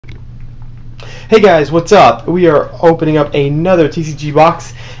Hey guys, what's up? We are opening up another TCG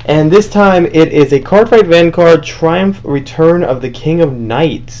box, and this time it is a CardFight Vanguard Triumphant Return of the King of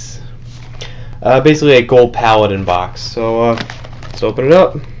Knights. Basically a gold paladin box. So let's open it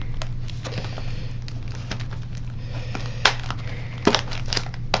up.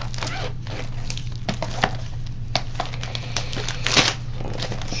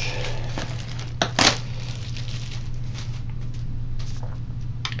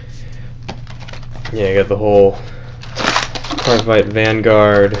 Yeah, I got the whole CardFight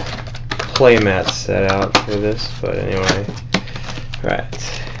Vanguard playmat set out for this, but anyway. Right.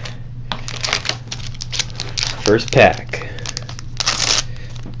 First pack.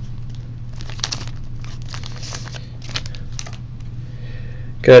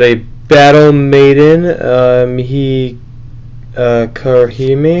 Got a Battle Maiden,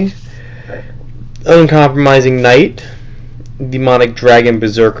 Karahime, Uncompromising Knight, Demonic Dragon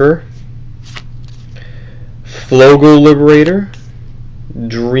Berserker, Flogo Liberator,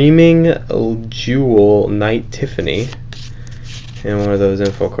 Dreaming Jewel Knight Tiffany, and one of those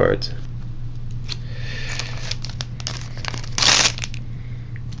info cards.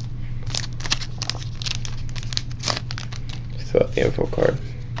 Throw out the info card.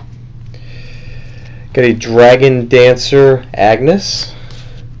 Got a Dragon Dancer Agnes,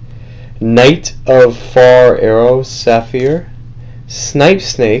 Knight of Far Arrow Sapphire, Snipe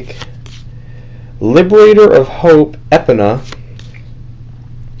Snake, Liberator of Hope Epina,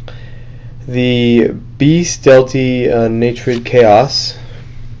 the Beast Delty Natrid Chaos,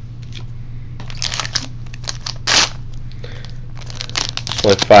 it's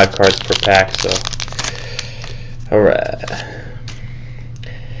only 5 cards per pack, so alright.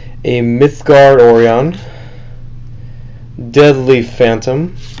 A Mythgard Orion, Deadly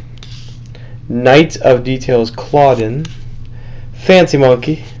Phantom, Knight of Details Claudin, Fancy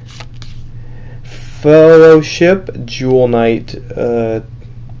Monkey, Fellowship Jewel Knight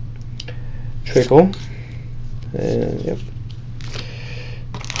Trickle, and yep.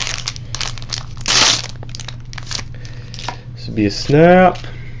 This would be a snap.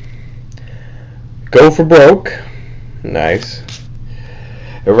 Go for broke. Nice.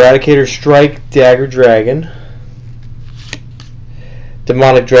 Eradicator Strike Dagger Dragon,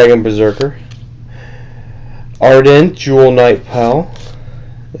 Demonic Dragon Berserker, Ardent Jewel Knight Pal,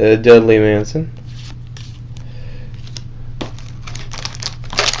 Deadly Manson,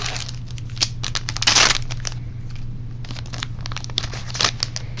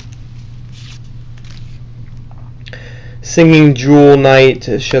 Singing Jewel Knight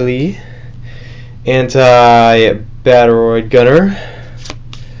Shali, Anti-Battleroid Gunner,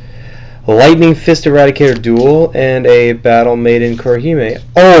 Lightning Fist Eradicator Duel, and a Battle Maiden Karahime.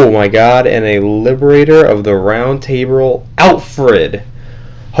 Oh my god, and a Liberator of the Round Table Alfred.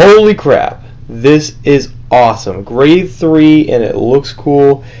 Holy crap. This is awesome. Grade 3, and it looks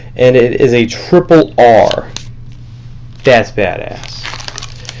cool, and it is a triple R. That's badass.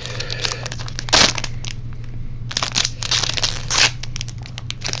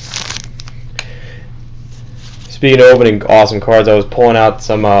 Speaking of opening awesome cards, I was pulling out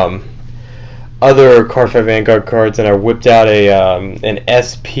some other CardFight Vanguard cards, and I whipped out a an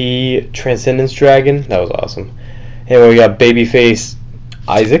SP Transcendence Dragon. That was awesome. Anyway, we got Babyface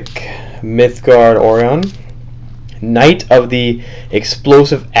Isaac, Mythgard Orion, Knight of the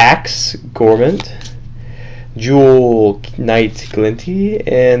Explosive Axe Gormant, Jewel Knight Glinty,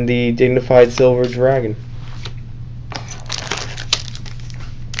 and the Dignified Silver Dragon.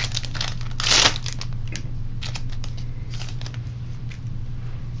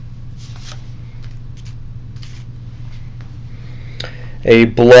 A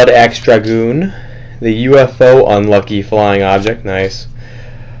Blood Axe Dragoon, the UFO Unlucky Flying Object, nice.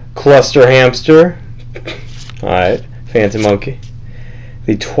 Cluster Hamster, alright. Fancy Monkey,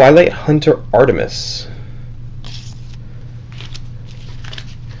 the Twilight Hunter Artemis. Just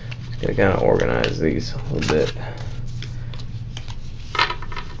gotta kind of organize these a little bit.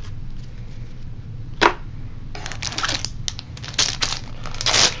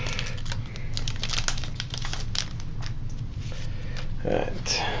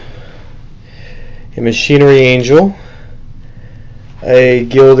 Alright. A Machinery Angel, a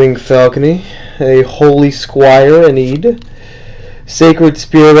Gilding Falcony, a Holy Squire Enid, Sacred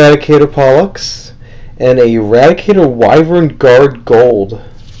Spear Eradicator Pollux, and a Eradicator Wyvern Guard Gold.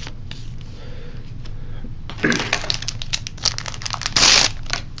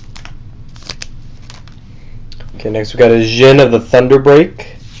 Okay, next we got a Jin of the Thunderbreak,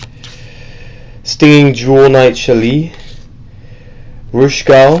 Stinging Jewel Knight Shali,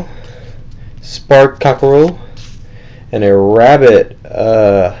 Rushgal, Spark Cockerel, and a Rabbit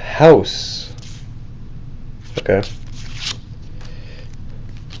House. Okay.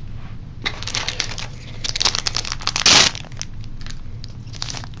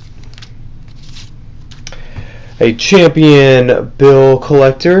 A champion bill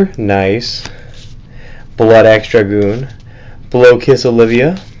collector, nice. Blood Axe Dragoon, Blow Kiss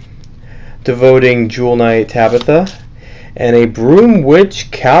Olivia, Devoting Jewel Knight Tabitha, and a Broom Witch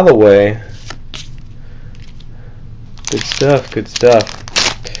Callaway. Good stuff, good stuff.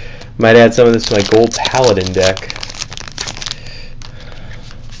 Might add some of this to my Gold Paladin deck.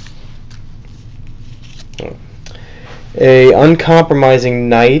 A Uncompromising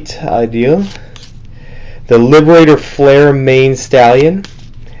Knight, ideal. The Liberator Flare Main Stallion.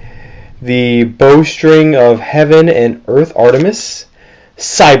 The Bowstring of Heaven and Earth Artemis.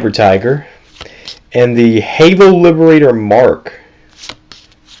 Cyber Tiger. And the Halo Liberator Mark.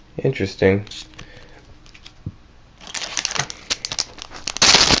 Interesting.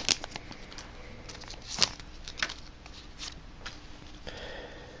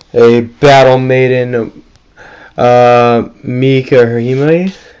 A Battle Maiden Mika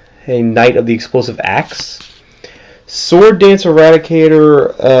Hime, a Knight of the Explosive Axe. Sword Dance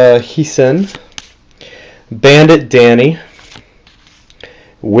Eradicator Hisen. Bandit Danny.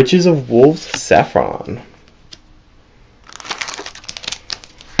 Witches of Wolves Saffron.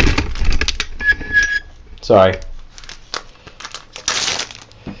 Sorry.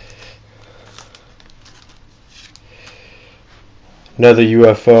 Another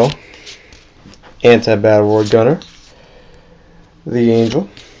UFO. Anti-Battle Roar Gunner. The Angel.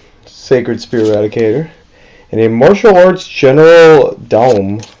 Sacred Spear Eradicator. And a Martial Arts General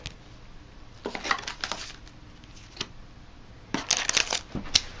Dome.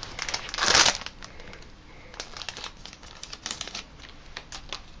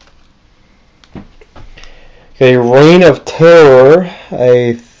 Okay, Reign of Terror,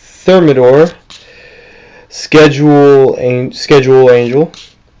 a Thermidor, Schedule Angel,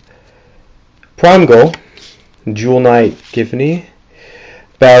 Prime Goal, Jewel Knight Giffany,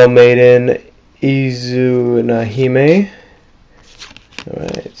 Battle Maiden Izunahime.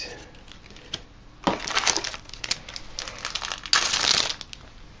 Alright.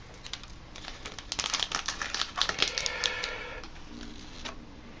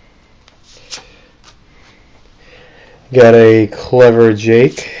 Got a Clever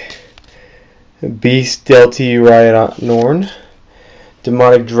Jake, Beast Delty Riot Norn,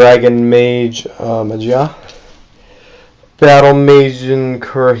 Demonic Dragon Mage Maja, Battle Maiden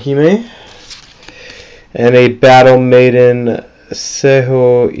Kurahime, and a Battle Maiden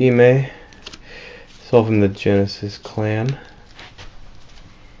Seho Ime. It's all from the Genesis clan.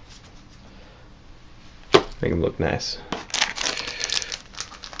 Make him look nice.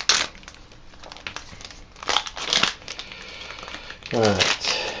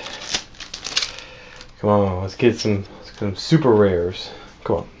 Alright. Come on, let's get some super rares.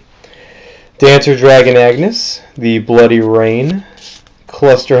 Come on. Dancer Dragon Agnes, the Bloody Rain,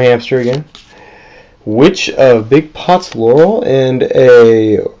 Cluster Hamster again, Witch of Big Pots Laurel, and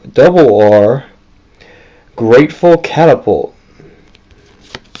a double R Grateful Catapult.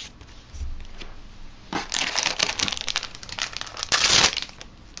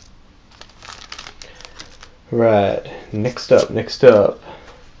 Right, next up.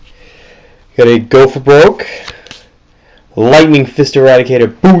 Got a Go for Broke, Lightning Fist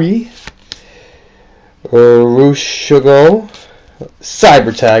Eradicator Bowie, Rushago,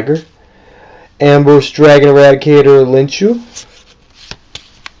 Cyber Tiger, Ambush Dragon Eradicator Linchu,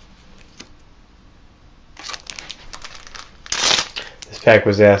 this pack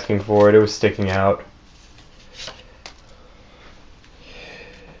was asking for it, it was sticking out.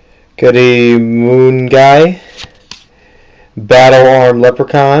 Got a Moon Guy, Battle Arm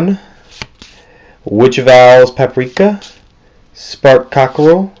Leprechaun, Witch of Owls Paprika, Spark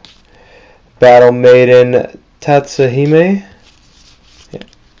Cockerel, Battle Maiden Tatsahime. Yeah.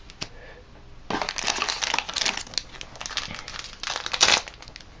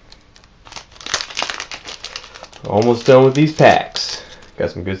 Almost done with these packs.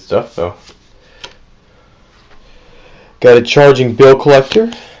 Got some good stuff though. Got a Charging Bill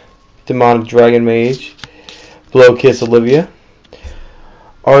Collector, Demonic Dragon Mage, Blow Kiss Olivia,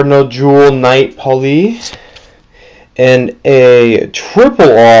 Ardenal Jewel Knight Pauli, and a triple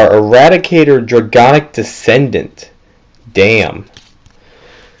R Eradicator Dragonic Descendant. Damn.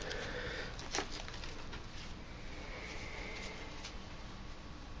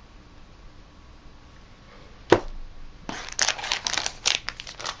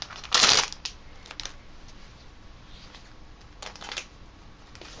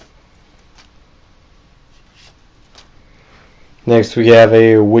 Next we have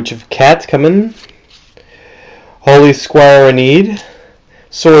a Witch of Cat coming, Holy Squire Anid,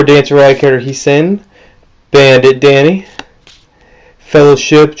 Sword Dancer Eradicator Hisen, Bandit Danny,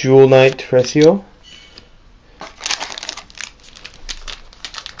 Fellowship Jewel Knight Teresio,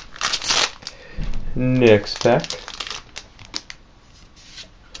 next pack.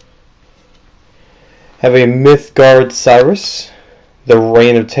 Have a Mythgard Cyrus, the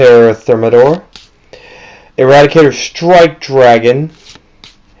Reign of Terror Thermidor, Eradicator Strike Dragon,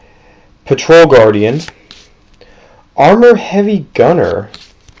 Patrol Guardian, Armor Heavy Gunner.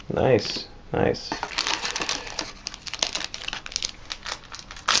 Nice, nice.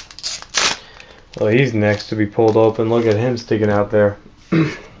 Well, he's next to be pulled open. Look at him sticking out there.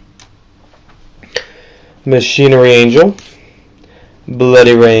 Machinery Angel,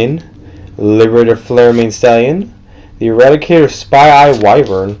 Bloody Rain, Liberator Flare Main Stallion, the Eradicator Spy Eye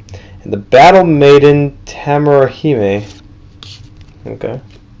Wyvern, and the Battle Maiden Tamarahime. Okay.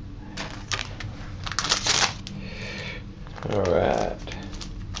 Alright.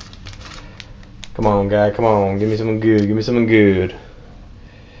 Come on, guy. Come on. Give me something good. Give me something good.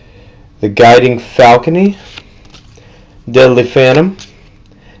 The Guiding Falcony, Deadly Phantom,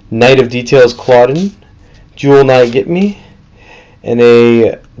 Knight of Details Claudin, Jewel Knight Get Me, and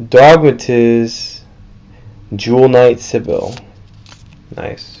a Dogmatiz Jewel Knight Sibyl.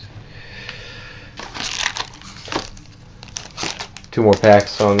 Nice. 2 more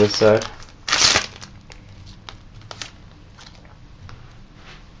packs on this side.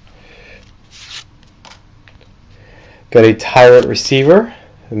 Got a Tyrant Receiver,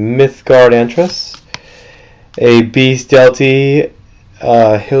 Mythgard Antris, a Beast Delty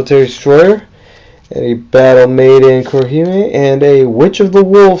Hilter Destroyer, and a Battle Maiden Korhime, and a Witch of the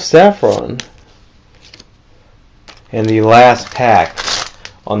Wolf Saffron. And the last pack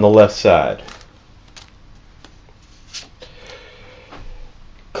on the left side.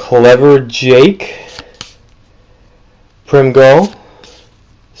 Clever Jake, Primgull,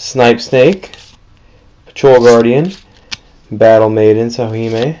 Snipe Snake, Patrol Guardian, Battle Maiden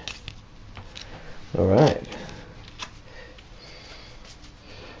Sahime. Alright.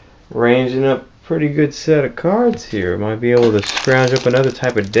 Ranging up pretty good set of cards here. Might be able to scrounge up another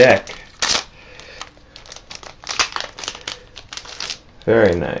type of deck.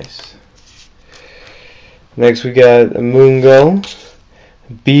 Very nice. Next we got a Moongull,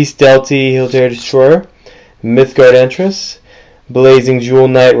 Beast Delty Hilter Destroyer, Mythgard Antris, Blazing Jewel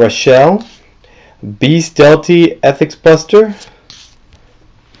Knight Rochelle, Beast Delty Ethics Buster,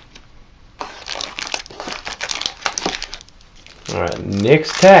 alright,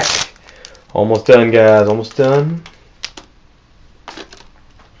 next pack. Almost done, guys, almost done.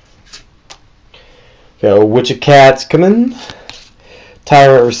 Got Witch of Cats coming,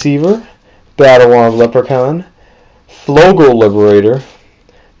 Tyrant Receiver, Battle Wand Leprechaun, Flogel Liberator,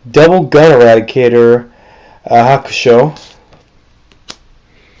 Double Gun Eradicator Hakusho.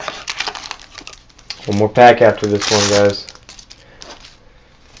 One more pack after this one, guys.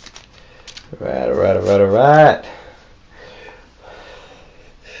 Alright.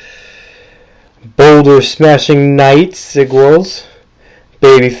 Boulder Smashing Knight Sigwars,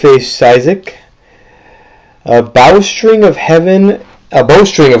 Babyface Sizek, a Bowstring of Heaven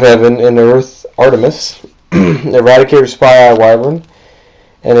and Earth Artemis, Eradicator Spy Eye Wyvern,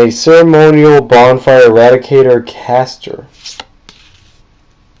 and a Ceremonial Bonfire Eradicator Caster.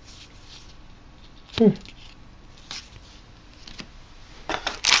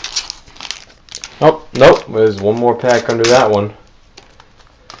 Oh, nope, there's one more pack under that one.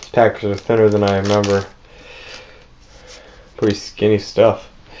 These packs are thinner than I remember. Pretty skinny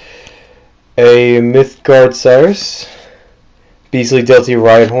stuff. A Mythgard Cyrus, Beastly Delty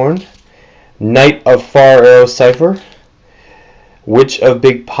Rhyhorn, Knight of Far Arrow Cypher, Witch of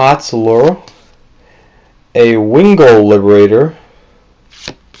Big Pots Laurel, a Wingull Liberator,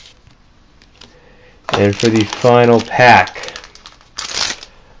 and for the final pack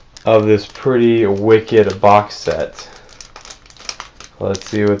of this pretty wicked box set, let's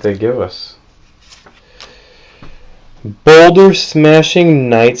see what they give us. Boulder Smashing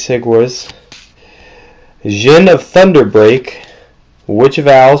Knight Sigwars, Jin of Thunderbreak, Witch of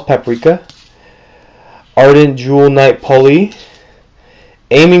Owls Paprika, Ardent Jewel Knight Polly,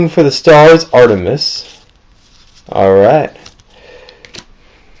 Aiming for the Stars Artemis. Alright.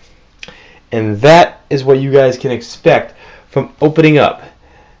 And that is what you guys can expect from opening up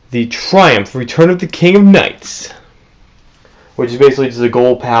the Triumph Return of the King of Knights, which is basically just a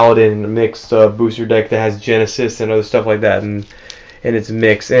gold paladin mixed booster deck that has Genesis and other stuff like that in its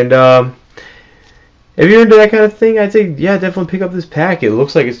mix. And if you're into that kind of thing, I'd say, yeah, definitely pick up this pack. It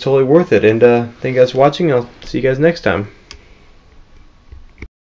looks like it's totally worth it. And thank you guys for watching. I'll see you guys next time.